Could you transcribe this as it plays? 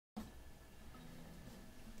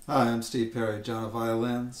Hi, I'm Steve Perry, John of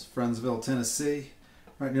Violins, Friendsville, Tennessee,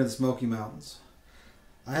 right near the Smoky Mountains.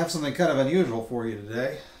 I have something kind of unusual for you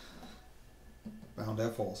today. Bound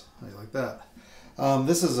F-holes. How do you like that?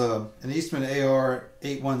 This is an Eastman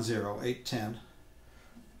AR810, 810,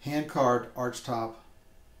 hand-carved Archtop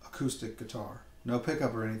acoustic guitar. No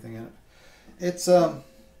pickup or anything in it. It's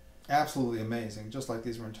absolutely amazing, just like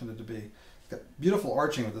these were intended to be. It's got beautiful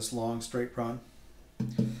arching with this long straight run.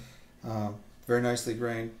 Very nicely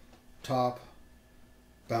grained top,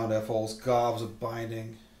 bound F-holes, gobs of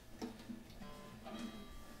binding,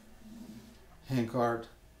 hand-carved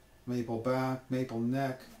maple back, maple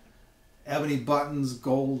neck, ebony buttons,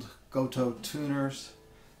 gold Goto tuners,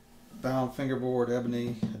 bound fingerboard,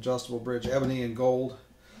 ebony, adjustable bridge, ebony and gold,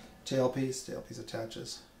 tailpiece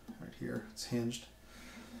attaches right here, it's hinged.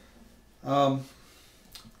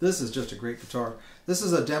 This is just a great guitar. This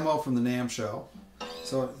is a demo from the NAMM show.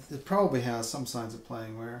 So it probably has some signs of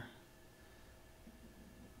playing wear.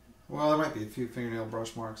 Well, there might be a few fingernail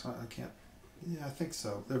brush marks. I can't. Yeah, I think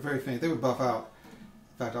so. They're very faint. They would buff out.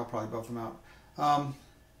 In fact, I'll probably buff them out.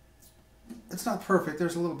 It's not perfect.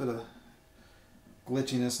 There's a little bit of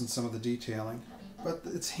glitchiness in some of the detailing, but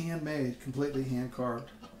it's handmade, completely hand carved,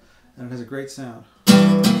 and it has a great sound.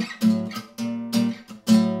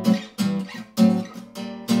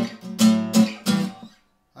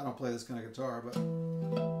 I don't play this kind of guitar, but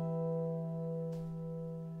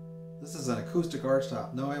this is an acoustic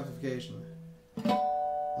Archtop, no amplification. Listen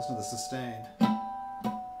to the sustain.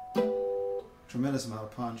 Tremendous amount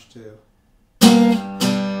of punch too.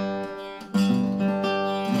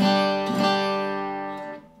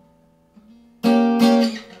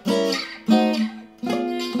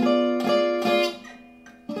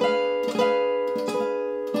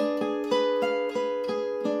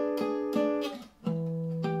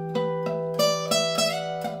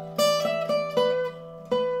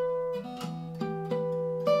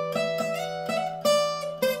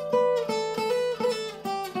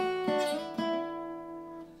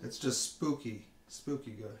 It's just spooky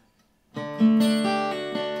good.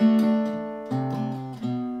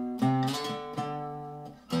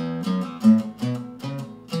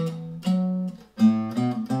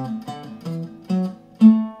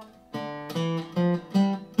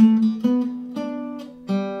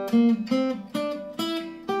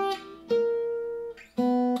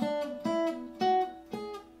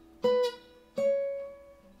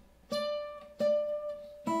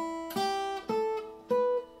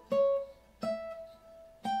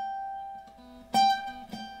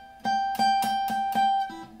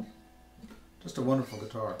 Just a wonderful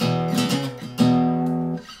guitar.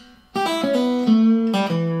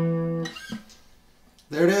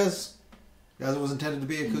 There it is. As it was intended to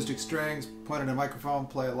be, acoustic strings, pointed at a microphone,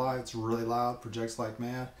 play it live. It's really loud, projects like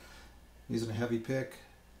mad. Using a heavy pick.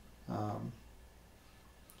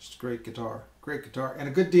 Just a great guitar. Great guitar. And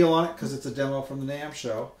a good deal on it because it's a demo from the NAMM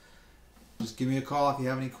show. Just give me a call if you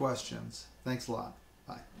have any questions. Thanks a lot.